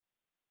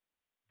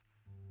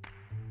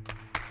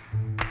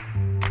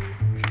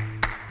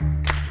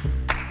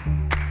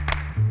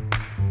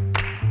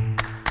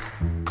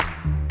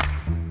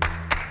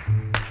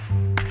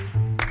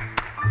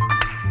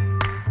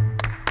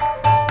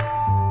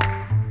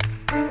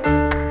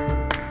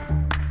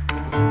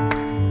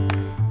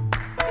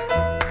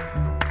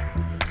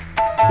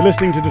You're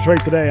listening to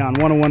Detroit Today on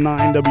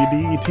 101.9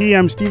 WDET.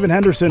 I'm Stephen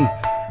Henderson,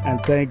 and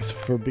thanks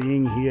for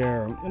being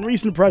here. In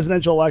recent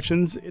presidential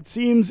elections, it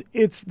seems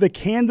it's the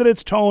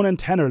candidate's tone and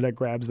tenor that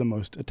grabs the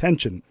most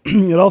attention.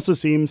 It also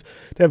seems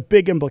to have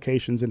big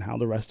implications in how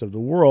the rest of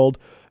the world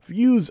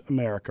views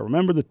America.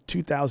 Remember the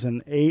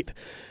 2008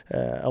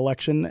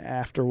 election,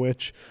 after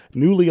which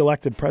newly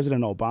elected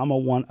President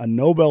Obama won a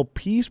Nobel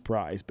Peace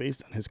Prize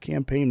based on his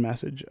campaign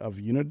message of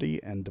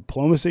unity and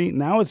diplomacy.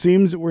 Now it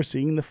seems we're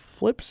seeing the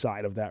flip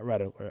side of that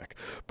rhetoric,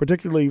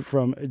 particularly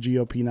from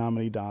GOP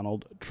nominee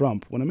Donald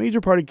Trump. When a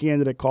major party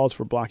candidate calls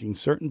for blocking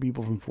certain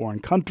people from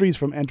foreign countries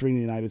from entering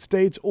the United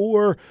States,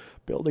 or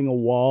building a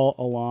wall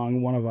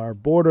along one of our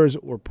borders,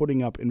 or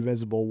putting up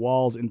invisible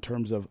walls in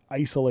terms of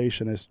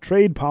isolationist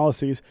trade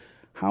policies,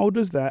 how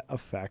does that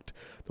affect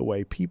the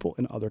way people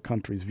in other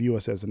countries view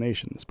us as a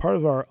nation? As part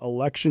of our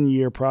election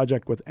year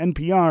project with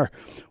NPR,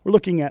 we're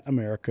looking at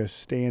America's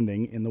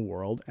standing in the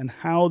world and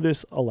how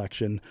this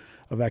election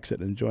of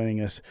exit. And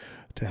joining us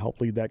to help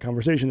lead that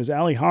conversation is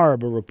Ali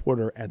Harb, a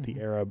reporter at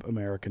the Arab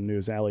American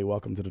News. Ali,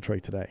 welcome to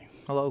Detroit Today.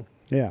 Hello.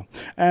 Yeah.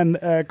 And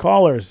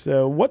callers,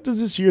 what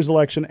does this year's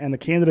election and the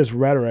candidates'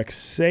 rhetoric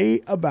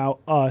say about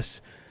us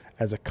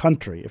as a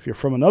country? If you're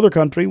from another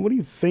country, what do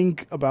you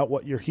think about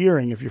what you're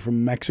hearing? If you're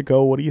from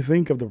Mexico, what do you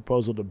think of the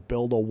proposal to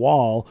build a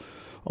wall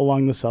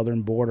along the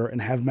southern border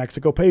and have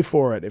Mexico pay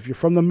for it? If you're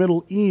from the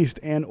Middle East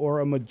and or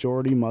a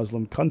majority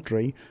Muslim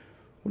country,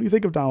 what do you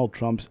think of Donald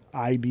Trump's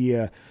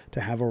idea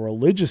to have a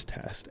religious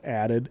test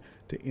added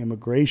to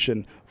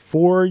immigration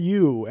for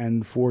you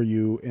and for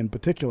you in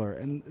particular?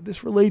 And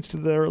this relates to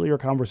the earlier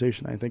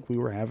conversation I think we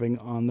were having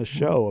on the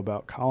show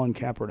about Colin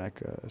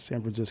Kaepernick,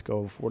 San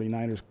Francisco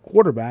 49ers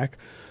quarterback,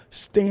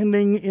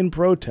 sitting in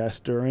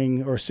protest during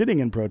the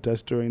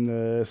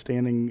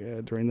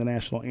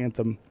national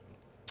anthem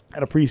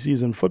at a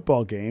preseason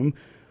football game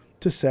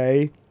to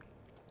say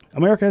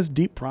America has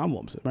deep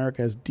problems.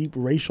 America has deep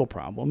racial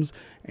problems,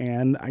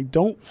 and I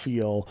don't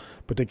feel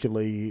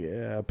particularly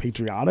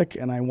patriotic,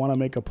 and I want to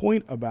make a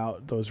point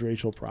about those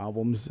racial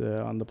problems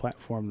on the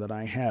platform that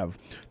I have.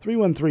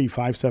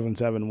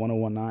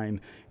 313-577-1019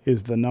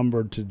 is the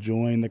number to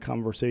join the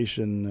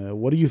conversation.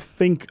 What do you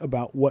think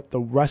about what the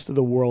rest of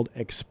the world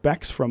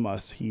expects from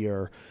us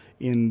here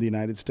in the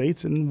United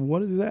States, and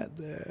what is that?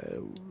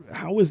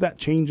 How is that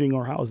changing,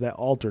 or how is that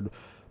altered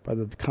by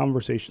the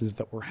conversations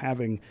that we're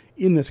having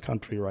in this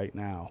country right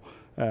now?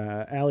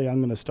 Ali, I'm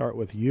going to start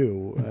with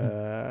you.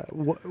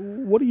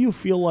 What do you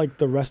feel like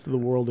the rest of the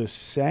world is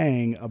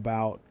saying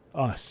about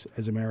us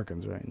as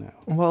Americans right now?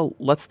 Well,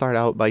 let's start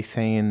out by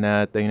saying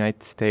that the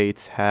United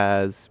States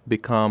has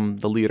become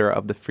the leader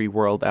of the free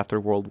world after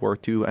World War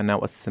II, and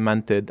that was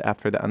cemented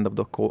after the end of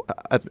the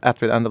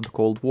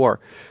Cold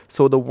War.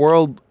 So the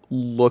world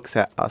looks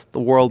at us.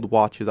 The world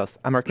watches us.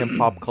 American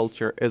pop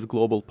culture is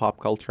global pop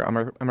culture.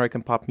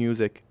 American pop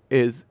music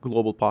is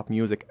global pop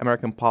music.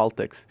 American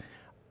politics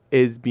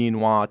is being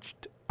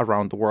watched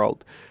around the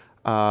world.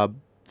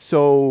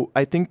 So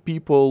I think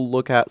people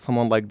look at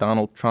someone like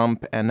Donald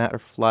Trump, and that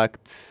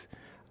reflects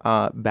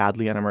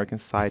badly on American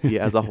society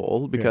as a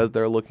whole, because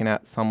they're looking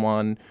at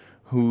someone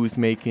who's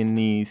making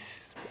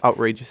these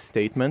outrageous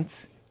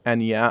statements,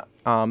 and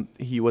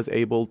he was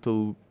able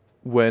to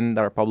win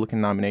the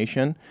Republican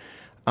nomination.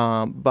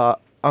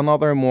 But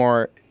another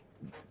more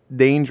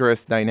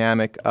dangerous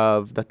dynamic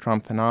of the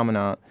Trump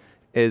phenomena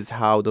is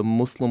how the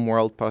Muslim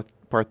world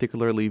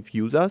particularly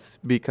views us,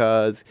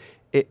 because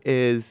it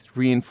is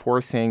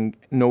reinforcing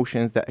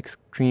notions that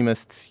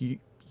extremists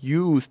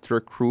use to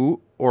recruit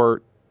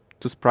or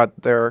to spread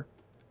their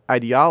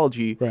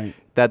ideology, right,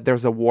 that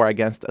there's a war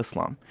against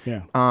Islam.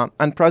 Yeah.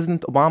 And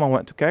President Obama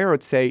went to Cairo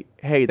to say,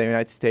 hey, the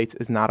United States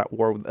is not at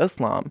war with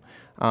Islam.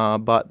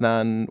 But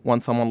then when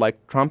someone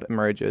like Trump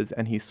emerges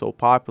and he's so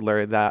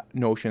popular, that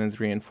notion is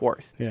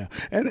reinforced. Yeah.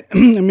 And I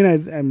mean,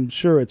 I'm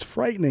sure it's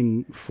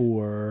frightening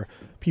for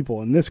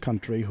people in this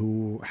country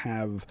who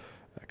have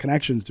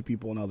connections to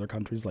people in other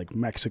countries like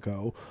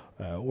Mexico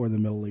or the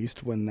Middle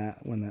East when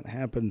that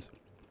happens.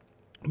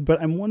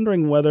 But I'm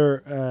wondering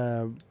whether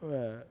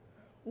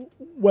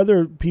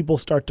people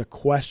start to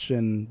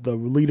question the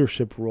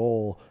leadership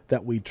role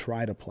that we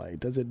try to play.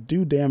 Does it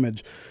do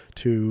damage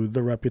to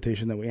the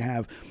reputation that we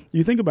have?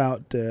 You think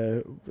about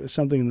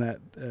something that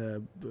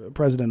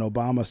President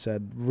Obama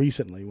said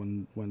recently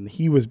when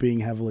he was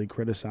being heavily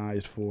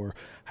criticized for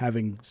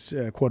having,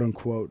 quote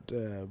unquote,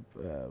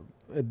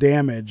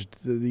 damaged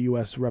the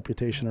U.S.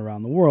 reputation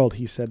around the world.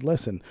 He said,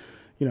 listen,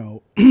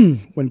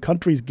 when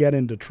countries get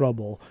into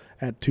trouble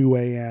at 2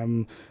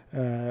 a.m.,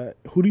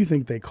 who do you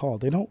think they call?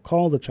 They don't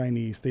call the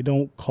Chinese. They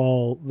don't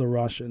call the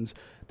Russians.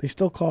 They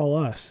still call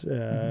us.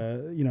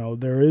 There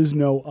really is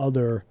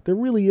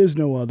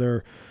no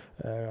other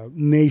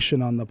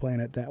nation on the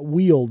planet that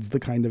wields the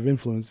kind of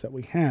influence that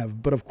we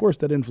have. But of course,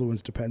 that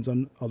influence depends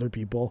on other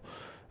people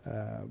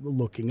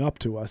looking up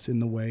to us in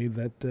the way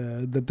that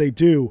they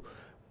do.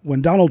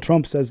 When Donald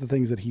Trump says the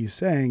things that he's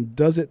saying,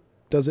 does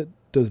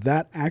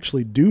that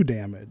actually do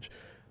damage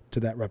to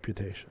that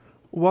reputation?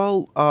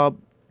 Well,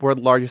 we're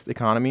the largest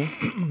economy.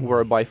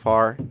 We're by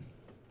far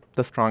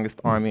the strongest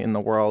army in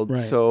the world.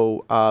 Right.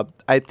 So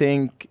I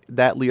think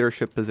that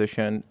leadership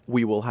position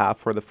we will have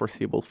for the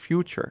foreseeable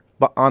future.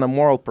 But on a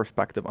moral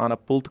perspective, on a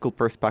political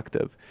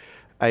perspective,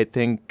 I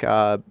think,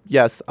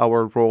 yes,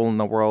 our role in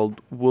the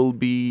world will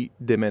be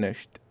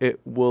diminished. It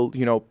will,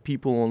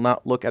 people will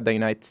not look at the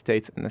United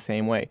States in the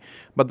same way.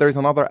 But there's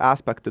another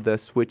aspect to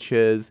this, which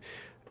is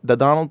the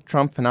Donald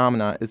Trump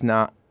phenomena is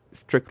not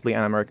strictly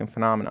an American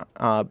phenomenon.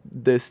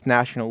 This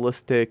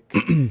nationalistic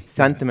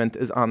sentiment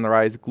is on the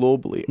rise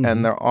globally.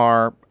 And there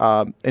are,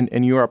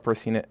 in Europe, we're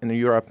seeing it in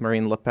Europe,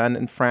 Marine Le Pen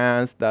in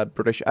France, the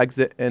British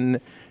exit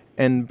in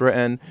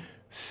Britain.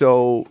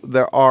 So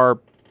there are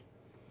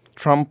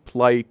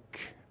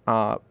Trump-like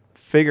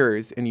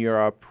figures in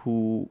Europe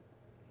who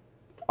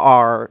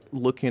are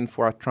looking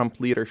for a Trump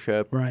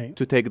leadership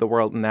to take the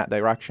world in that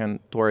direction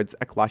towards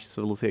a clash of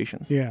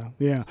civilizations. Yeah.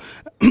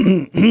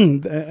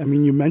 I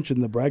mean, you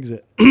mentioned the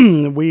Brexit.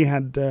 We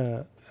had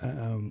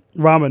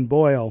Raman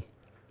Boyle,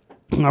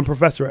 a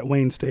professor at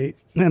Wayne State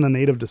and a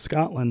native to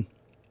Scotland,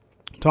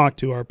 talk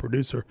to our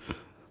producer,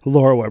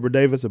 Laura Weber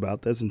Davis,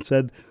 about this and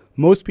said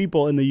most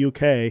people in the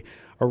UK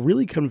are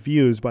really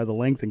confused by the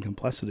length and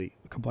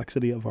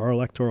complexity of our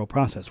electoral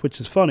process,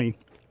 which is funny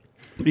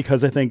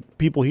because I think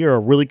people here are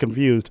really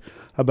confused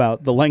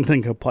about the length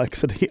and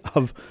complexity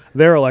of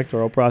their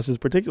electoral process,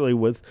 particularly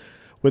with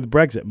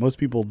Brexit. Most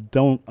people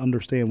don't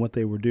understand what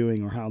they were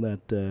doing or how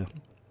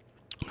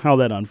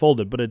that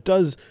unfolded, but it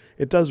does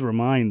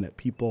remind that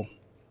people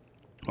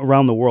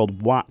around the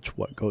world watch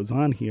what goes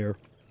on here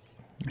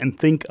and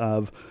think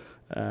of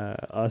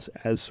us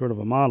as sort of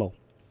a model.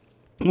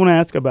 I want to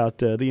ask about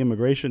the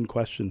immigration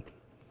question.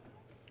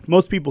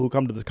 Most people who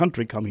come to the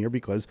country come here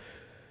because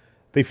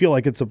they feel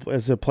like it's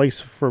a place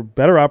for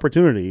better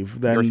opportunity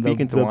than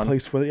the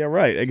place for. Yeah,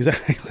 right,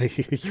 exactly.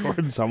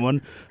 You're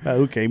someone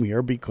who came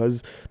here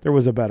because there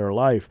was a better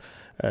life.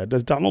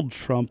 Does Donald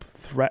Trump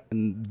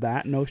threaten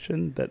that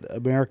notion that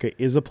America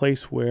is a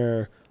place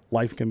where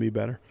life can be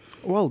better?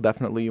 Well,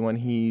 definitely. When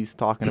he's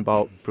talking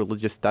about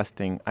religious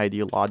testing,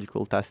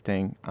 ideological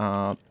testing,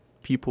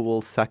 people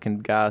will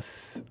second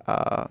guess,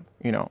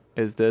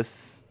 is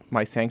this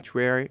my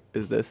sanctuary?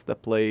 Is this the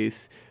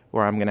place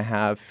where I'm going to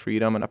have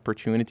freedom and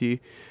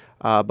opportunity?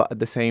 But at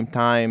the same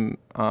time,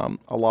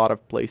 a lot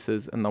of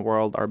places in the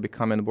world are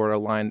becoming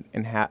borderline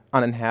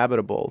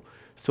uninhabitable.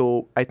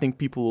 So I think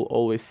people will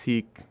always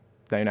seek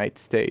the United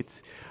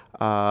States.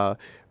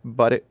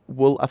 But it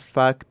will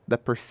affect the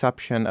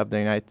perception of the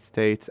United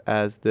States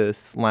as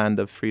this land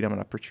of freedom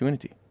and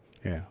opportunity.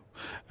 Yeah.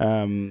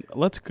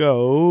 Let's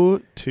go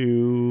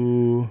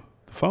to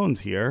the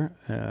phones here.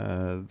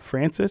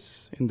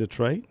 Francis in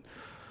Detroit.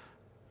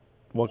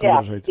 Welcome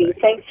to Detroit today.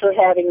 Thanks for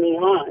having me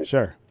on.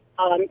 Sure.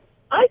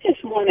 I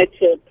just wanted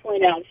to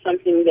point out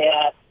something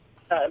that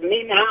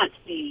may not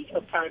be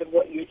a part of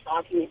what you're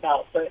talking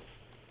about, but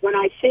when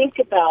I think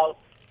about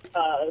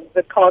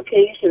the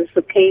Caucasians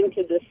who came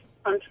to this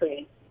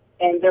country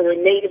and there were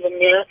Native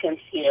Americans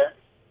here,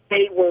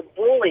 they were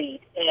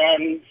bullied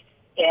and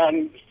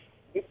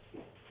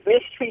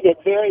mistreated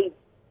very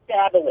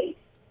badly.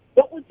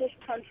 What would this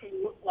country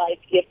look like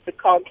if the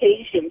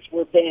Caucasians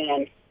were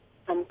banned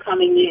from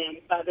coming in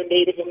by the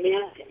Native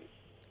Americans?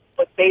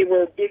 But they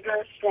were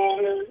bigger,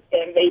 stronger,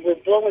 and they were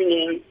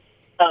bullying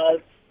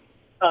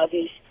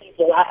these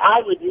people.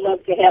 I would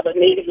love to have a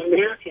Native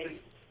American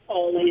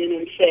call in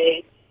and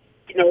say,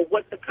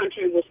 what the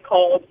country was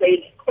called.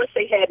 Of course,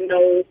 they had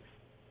no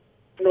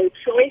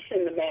choice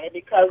in the matter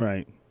because,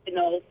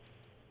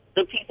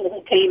 the people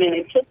who came in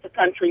and took the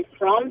country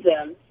from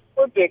them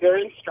were bigger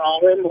and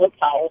stronger and more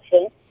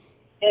powerful.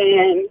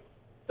 And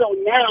so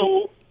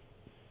now,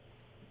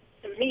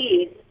 to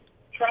me,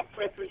 Trump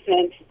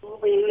represents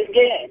bullying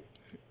again.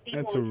 He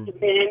wants to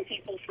ban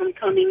people from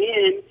coming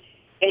in,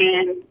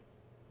 and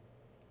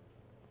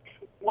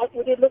what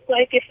would it look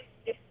like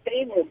if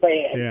they were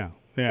banned?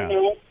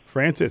 Yeah.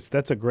 Francis,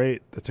 that's a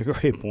great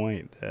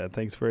point.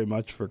 Thanks very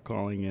much for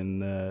calling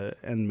in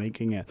and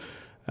making it.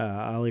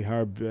 Ali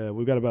Harb,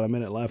 we've got about a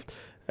minute left.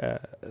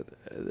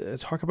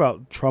 Talk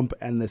about Trump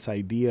and this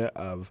idea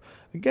of,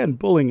 again,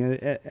 bullying,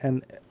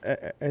 and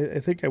I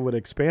think I would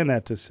expand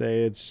that to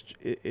say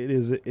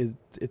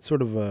it's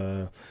sort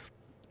of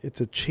it's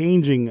a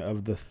changing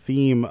of the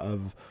theme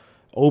of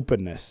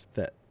openness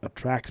that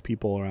attracts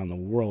people around the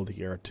world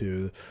here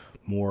to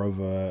more of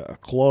a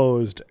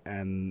closed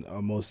and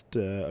almost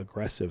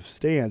aggressive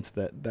stance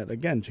that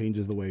again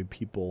changes the way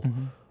people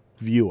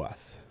view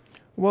us.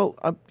 Well,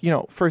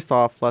 first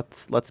off,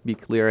 let's be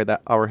clear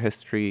that our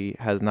history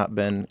has not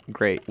been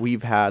great.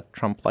 We've had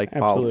Trump-like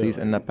policies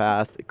in the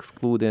past,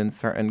 excluding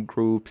certain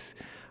groups,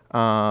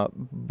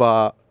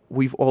 but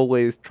we've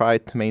always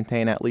tried to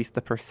maintain at least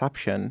the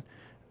perception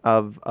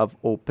of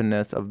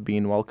openness, of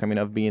being welcoming,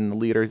 of being the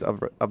leaders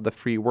of the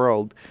free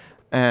world.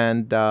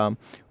 And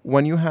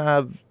when you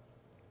have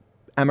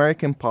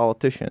American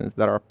politicians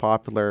that are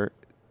popular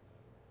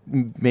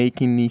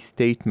making these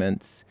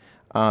statements,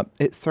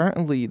 it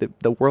certainly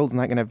the world's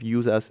not going to view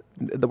us.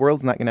 The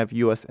world's not going to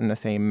view us in the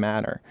same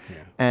manner.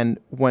 Yeah. And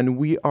when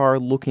we are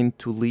looking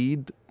to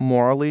lead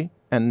morally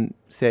and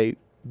say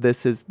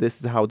this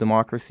is how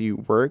democracy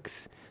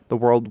works. The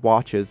world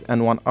watches,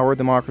 and when our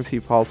democracy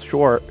falls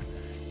short,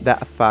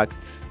 that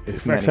affects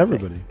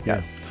everybody. Things.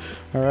 Yes.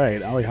 All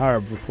right, Ali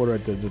Harb, reporter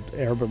at the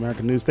Arab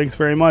American News. Thanks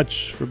very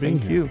much for being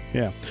here. Thank you.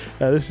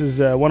 Yeah. This is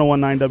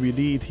 101.9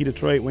 WDET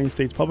Detroit, Wayne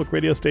State's public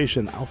radio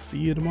station. I'll see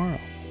you tomorrow.